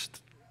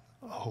against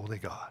a holy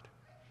God.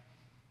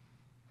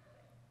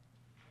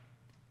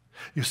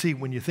 You see,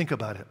 when you think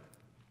about it,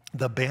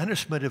 the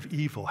banishment of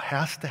evil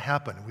has to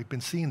happen. We've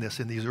been seeing this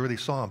in these early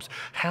Psalms.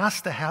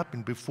 Has to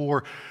happen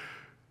before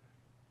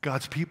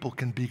God's people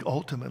can be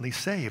ultimately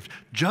saved.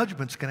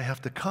 Judgment's going to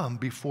have to come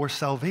before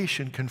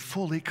salvation can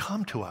fully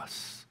come to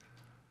us.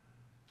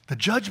 The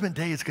judgment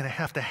day is going to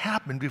have to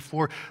happen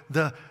before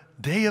the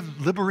day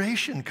of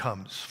liberation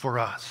comes for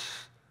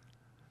us.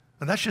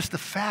 And that's just the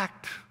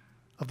fact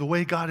of the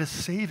way God is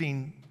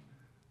saving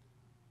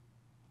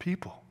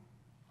people,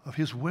 of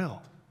his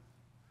will.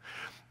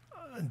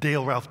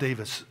 Dale Ralph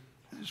Davis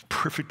is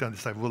perfect on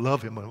this. I will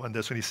love him on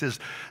this when he says,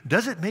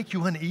 does it make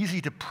you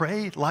uneasy to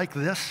pray like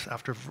this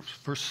after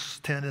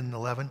verse 10 and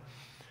 11?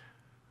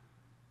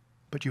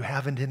 But you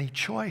haven't any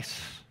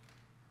choice.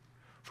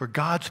 For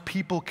God's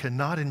people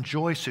cannot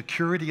enjoy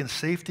security and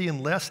safety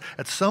unless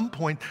at some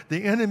point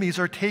the enemies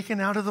are taken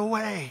out of the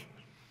way.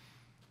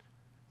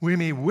 We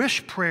may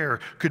wish prayer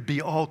could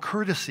be all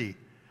courtesy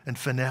and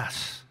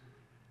finesse.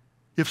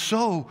 If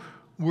so,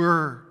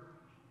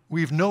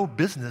 we've no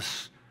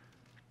business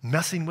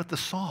messing with the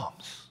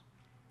Psalms.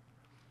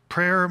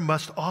 Prayer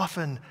must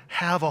often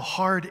have a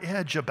hard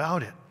edge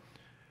about it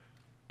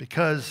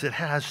because it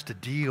has to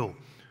deal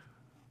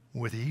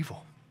with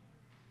evil.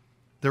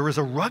 There is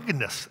a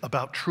ruggedness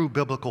about true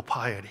biblical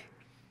piety.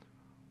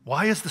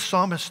 Why is the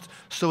psalmist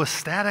so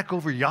ecstatic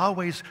over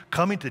Yahweh's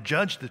coming to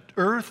judge the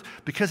earth?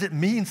 Because it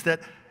means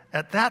that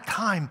at that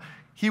time,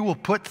 he will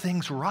put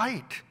things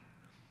right.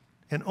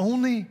 And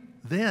only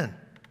then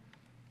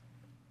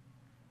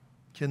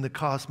can the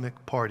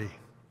cosmic party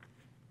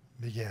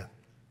begin.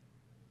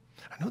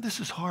 I know this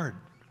is hard,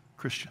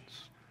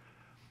 Christians,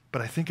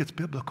 but I think it's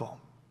biblical.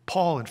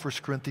 Paul in 1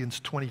 Corinthians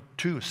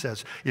 22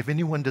 says, if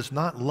anyone does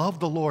not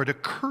love the Lord, a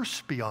curse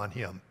be on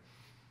him.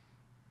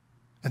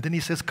 And then he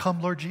says,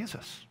 come, Lord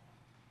Jesus.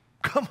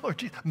 Come, Lord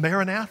Jesus.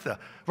 Maranatha.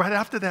 Right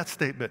after that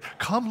statement,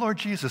 come, Lord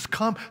Jesus.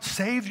 Come,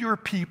 save your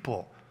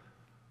people.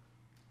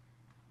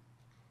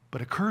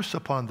 But a curse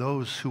upon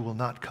those who will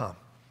not come,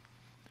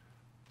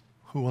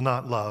 who will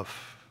not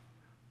love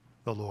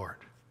the Lord.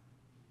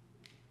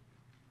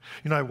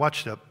 You know, I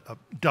watched a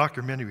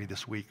documentary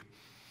this week,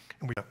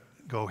 and we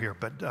go here,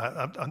 but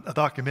a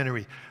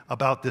documentary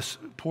about this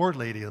poor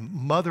lady, the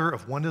mother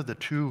of one of the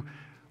two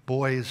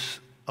boys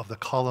of the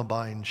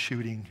Columbine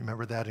shooting.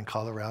 Remember that in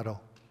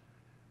Colorado?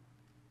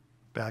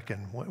 Back in,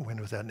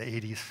 when was that, in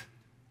the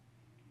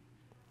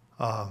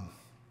 80s?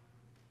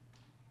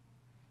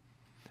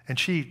 And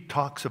she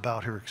talks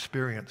about her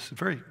experience,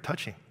 very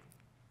touching.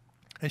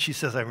 And she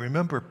says, I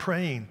remember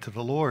praying to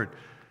the Lord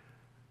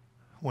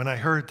when I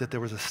heard that there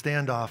was a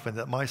standoff and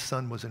that my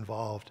son was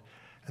involved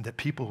and that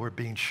people were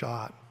being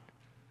shot.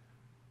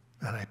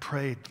 And I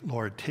prayed,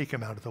 Lord, take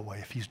him out of the way.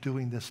 If he's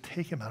doing this,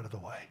 take him out of the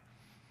way.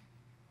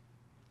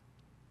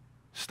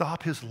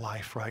 Stop his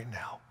life right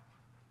now.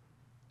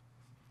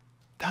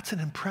 That's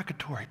an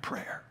imprecatory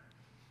prayer.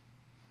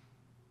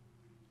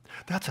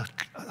 That's a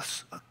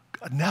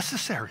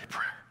necessary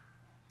prayer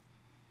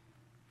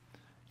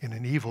in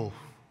an evil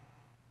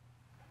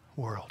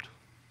world.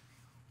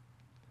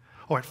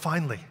 All right,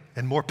 finally,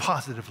 and more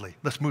positively,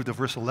 let's move to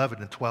verse 11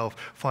 and 12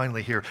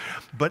 finally here.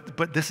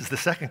 But this is the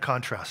second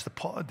contrast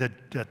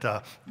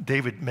that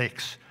David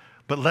makes.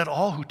 But let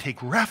all who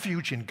take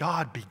refuge in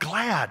God be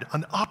glad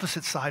on the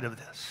opposite side of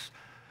this.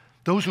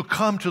 Those who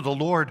come to the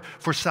Lord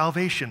for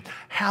salvation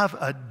have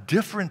a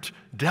different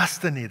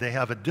destiny. They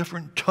have a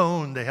different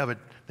tone.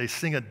 They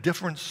sing a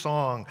different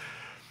song.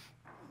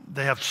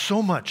 They have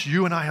so much.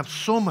 You and I have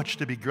so much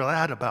to be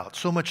glad about,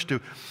 so much to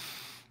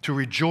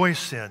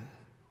rejoice in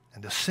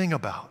and to sing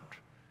about.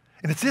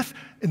 And it's if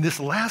in this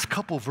last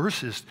couple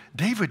verses,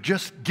 David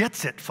just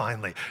gets it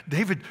finally.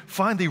 David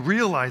finally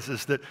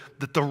realizes that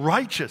the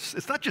righteous,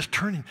 it's not just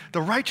turning,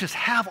 the righteous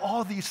have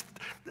all these,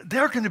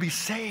 they're going to be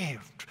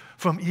saved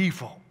from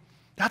evil.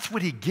 That's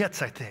what he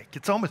gets, I think.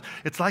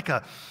 It's like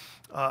a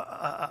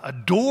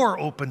door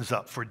opens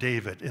up for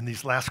David in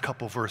these last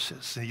couple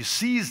verses. And he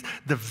sees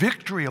the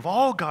victory of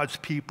all God's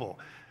people,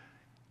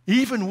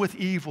 even with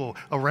evil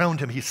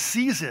around him. He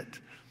sees it.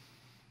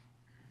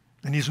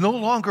 And he's no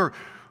longer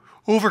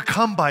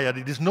overcome by it.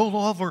 He's no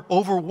longer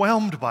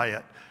overwhelmed by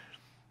it.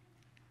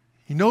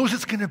 He knows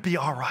it's going to be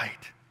all right.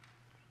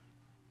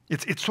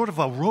 It's sort of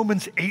a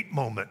Romans 8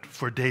 moment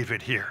for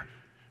David here.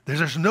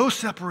 There's no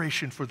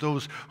separation for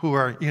those who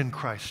are in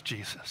Christ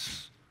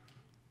Jesus.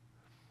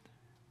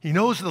 He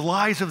knows the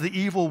lies of the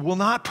evil will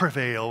not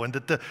prevail and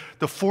that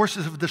the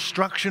forces of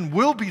destruction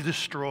will be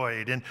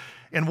destroyed.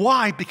 And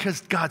why?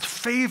 Because God's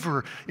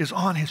favor is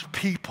on his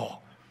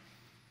people.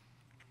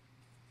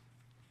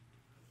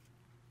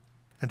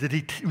 And that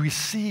he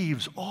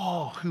receives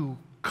all who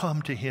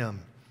come to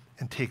him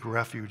and take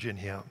refuge in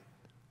him.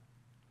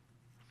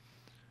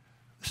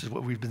 This is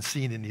what we've been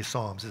seeing in these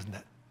Psalms, isn't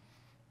it?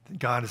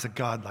 God is a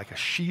God like a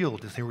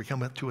shield. Here we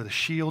come up to a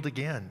shield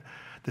again.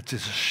 That's a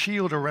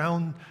shield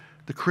around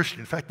the Christian.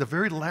 In fact, the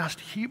very last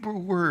Hebrew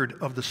word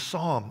of the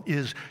Psalm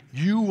is,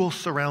 you will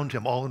surround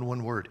him, all in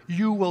one word.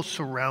 You will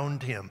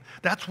surround him.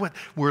 That's what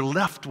we're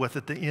left with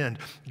at the end.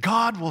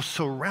 God will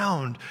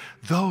surround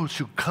those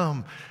who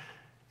come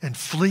and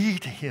flee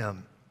to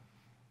him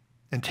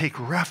and take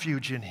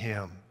refuge in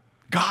him.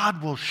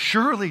 God will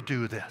surely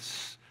do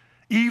this.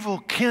 Evil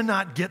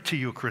cannot get to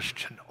you,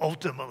 Christian,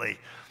 ultimately.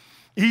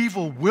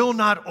 Evil will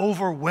not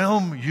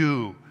overwhelm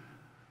you.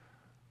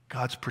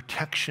 God's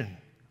protection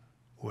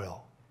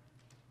will.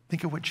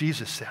 Think of what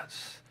Jesus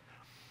says.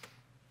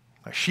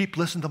 My sheep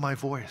listen to my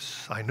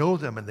voice. I know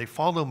them and they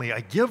follow me.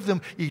 I give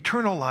them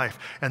eternal life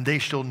and they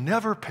shall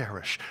never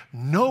perish.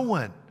 No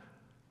one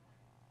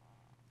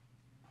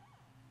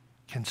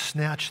can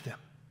snatch them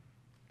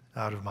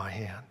out of my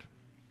hand.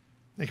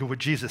 Think of what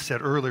Jesus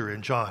said earlier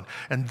in John.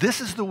 And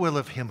this is the will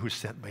of him who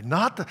sent me,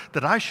 not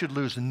that I should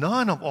lose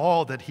none of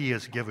all that he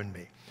has given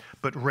me,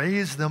 but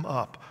raise them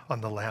up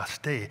on the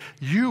last day.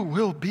 You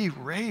will be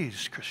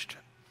raised,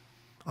 Christian,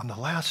 on the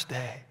last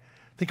day.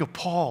 Think of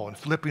Paul in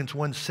Philippians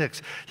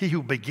 1:6. He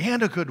who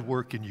began a good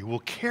work in you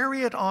will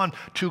carry it on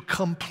to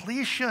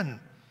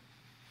completion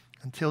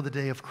until the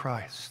day of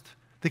Christ.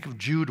 Think of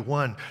Jude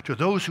 1. To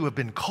those who have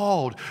been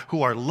called,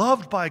 who are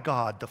loved by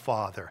God the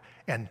Father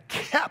and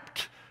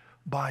kept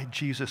by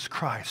Jesus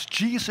Christ.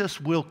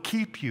 Jesus will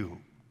keep you,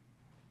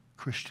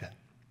 Christian.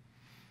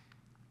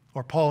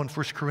 Or Paul in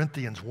 1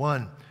 Corinthians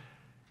 1.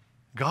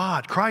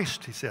 God,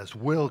 Christ, he says,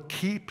 will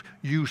keep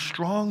you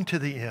strong to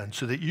the end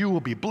so that you will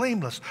be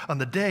blameless on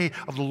the day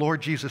of the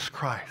Lord Jesus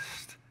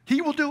Christ.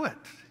 He will do it,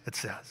 it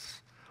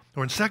says.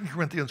 Or in 2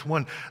 Corinthians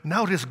 1,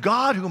 now it is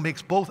God who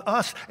makes both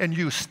us and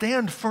you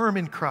stand firm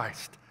in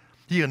Christ.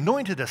 He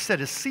anointed us, set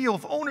his seal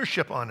of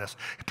ownership on us.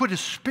 He put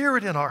his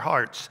spirit in our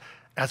hearts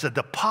as a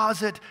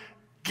deposit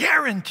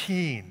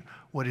guaranteeing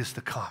what is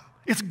to come.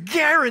 It's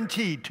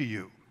guaranteed to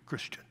you,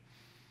 Christian.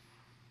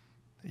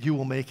 You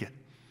will make it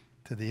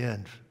to the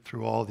end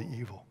through all the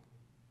evil.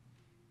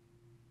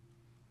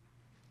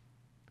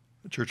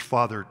 The church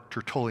father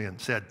Tertullian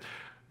said,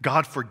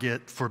 God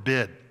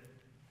forbid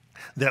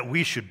that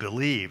we should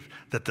believe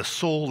that the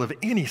soul of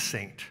any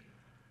saint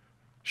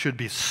should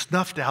be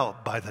snuffed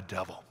out by the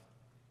devil.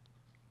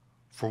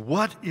 For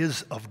what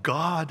is of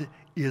God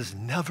is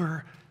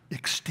never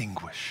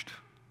extinguished.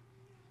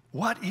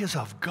 What is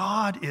of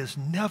God is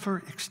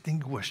never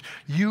extinguished.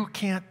 You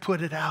can't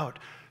put it out.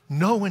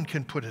 No one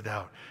can put it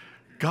out.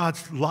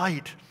 God's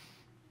light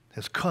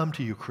has come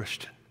to you,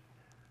 Christian,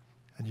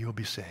 and you'll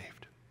be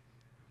saved.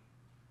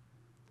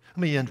 Let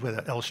me end with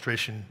an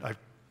illustration. I've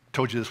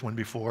told you this one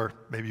before.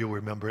 Maybe you'll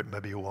remember it,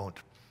 maybe you won't.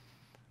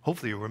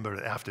 Hopefully you'll remember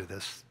it after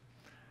this.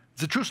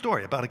 It's a true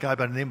story about a guy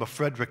by the name of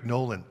Frederick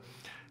Nolan,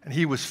 and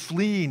he was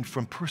fleeing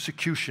from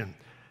persecution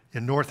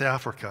in North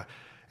Africa,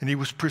 and he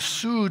was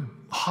pursued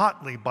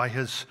hotly by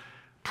his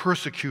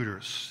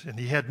persecutors, and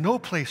he had no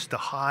place to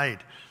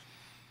hide.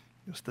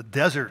 It was the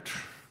desert,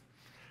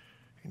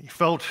 and he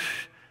felt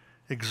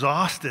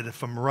exhausted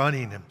from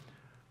running, and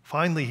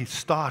finally he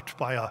stopped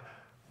by a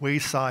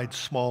wayside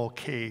small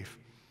cave,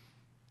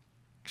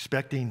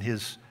 expecting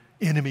his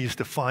enemies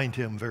to find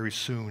him very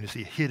soon as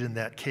he hid in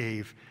that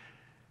cave.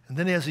 And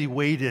then as he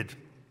waited,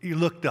 he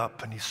looked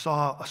up and he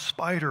saw a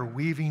spider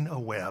weaving a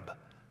web.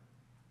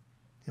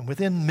 And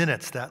within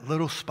minutes, that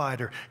little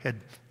spider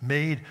had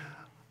made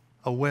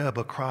a web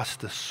across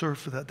the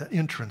surface, the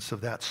entrance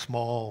of that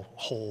small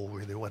hole,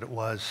 really what it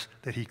was,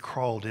 that he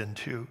crawled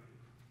into.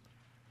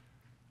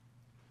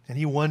 And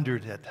he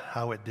wondered at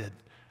how it did.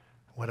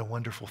 What a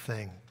wonderful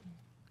thing.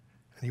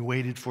 And he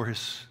waited for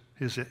his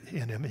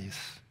enemies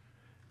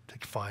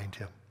to find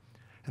him.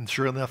 And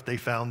sure enough, they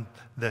found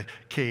the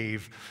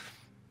cave.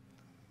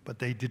 But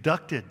they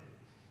deducted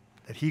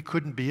that he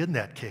couldn't be in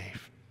that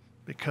cave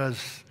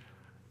because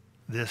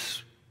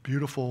this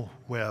beautiful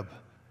web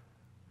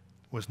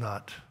was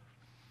not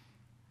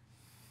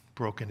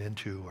broken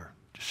into or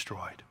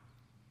destroyed.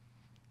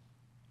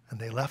 And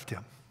they left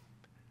him,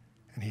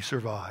 and he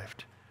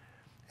survived.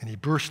 And he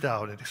burst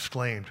out and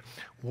exclaimed,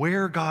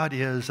 "Where God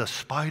is, a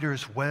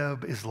spider's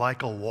web is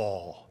like a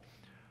wall.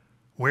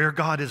 Where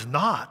God is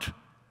not,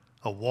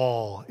 a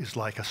wall is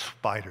like a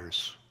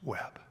spider's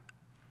web."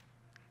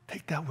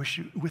 Take that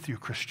with you,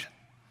 Christian.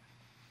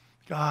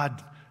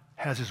 God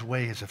has his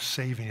ways of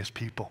saving his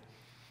people.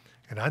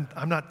 And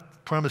I'm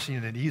not promising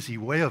an easy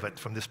way of it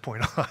from this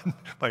point on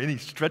by any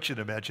stretch of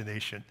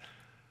imagination.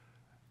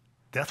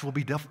 Death will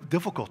be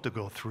difficult to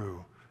go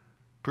through.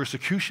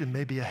 Persecution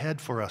may be ahead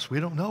for us. We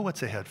don't know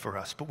what's ahead for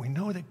us, but we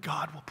know that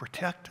God will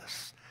protect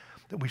us,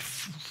 that we've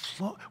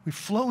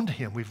flown to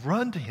him, we've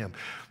run to him,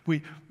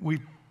 we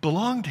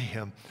belong to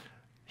him.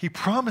 He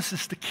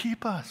promises to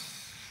keep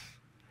us,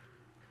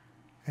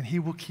 and he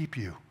will keep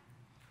you,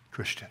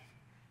 Christian.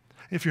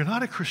 If you're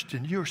not a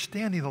Christian, you're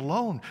standing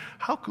alone.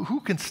 Who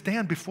can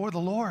stand before the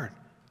Lord?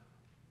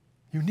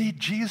 You need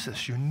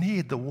Jesus. You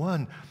need the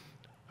one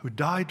who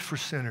died for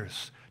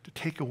sinners to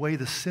take away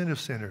the sin of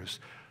sinners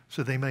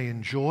so they may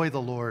enjoy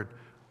the Lord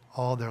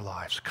all their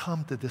lives.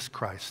 Come to this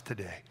Christ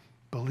today.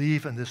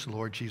 Believe in this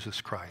Lord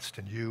Jesus Christ,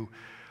 and you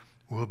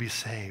will be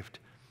saved,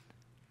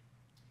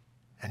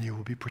 and you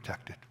will be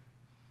protected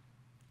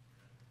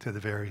to the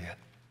very end.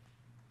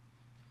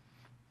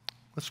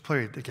 Let's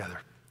pray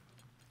together.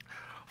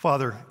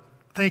 Father,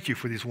 thank you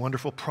for these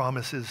wonderful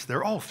promises.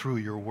 They're all through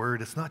your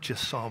word. It's not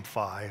just Psalm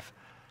 5.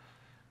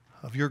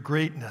 Of your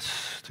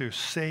greatness to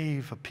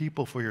save a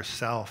people for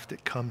yourself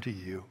that come to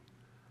you.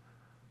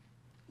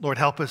 Lord,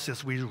 help us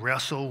as we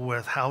wrestle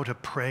with how to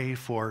pray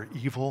for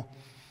evil,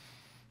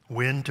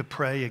 when to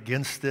pray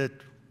against it,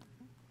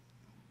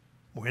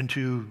 when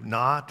to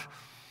not,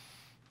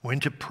 when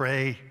to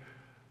pray,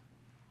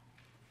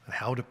 and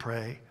how to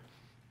pray.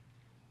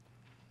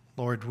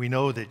 Lord, we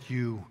know that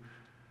you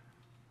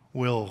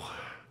will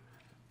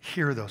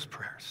hear those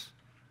prayers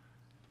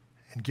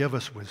and give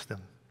us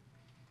wisdom,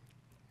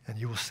 and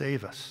you will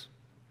save us.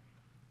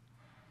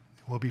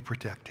 We'll be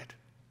protected.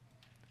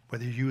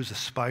 Whether you use a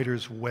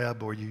spider's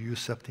web or you use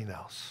something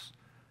else,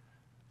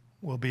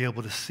 we'll be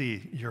able to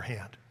see your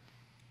hand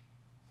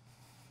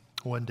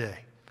one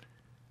day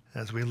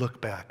as we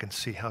look back and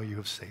see how you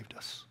have saved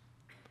us.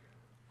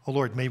 Oh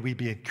Lord, may we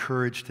be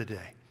encouraged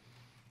today.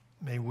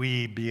 May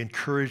we be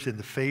encouraged in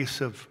the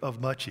face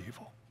of much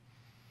evil,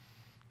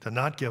 to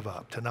not give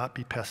up, to not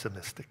be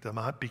pessimistic, to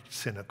not be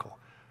cynical,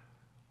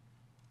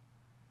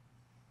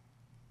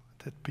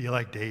 to be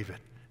like David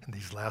in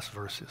these last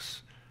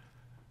verses.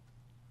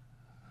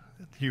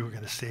 You are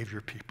going to save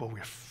your people.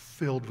 We're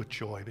filled with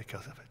joy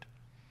because of it.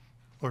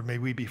 Lord, may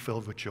we be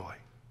filled with joy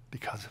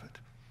because of it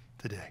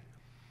today.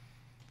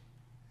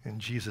 In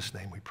Jesus'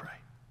 name we pray.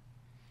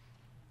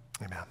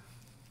 Amen.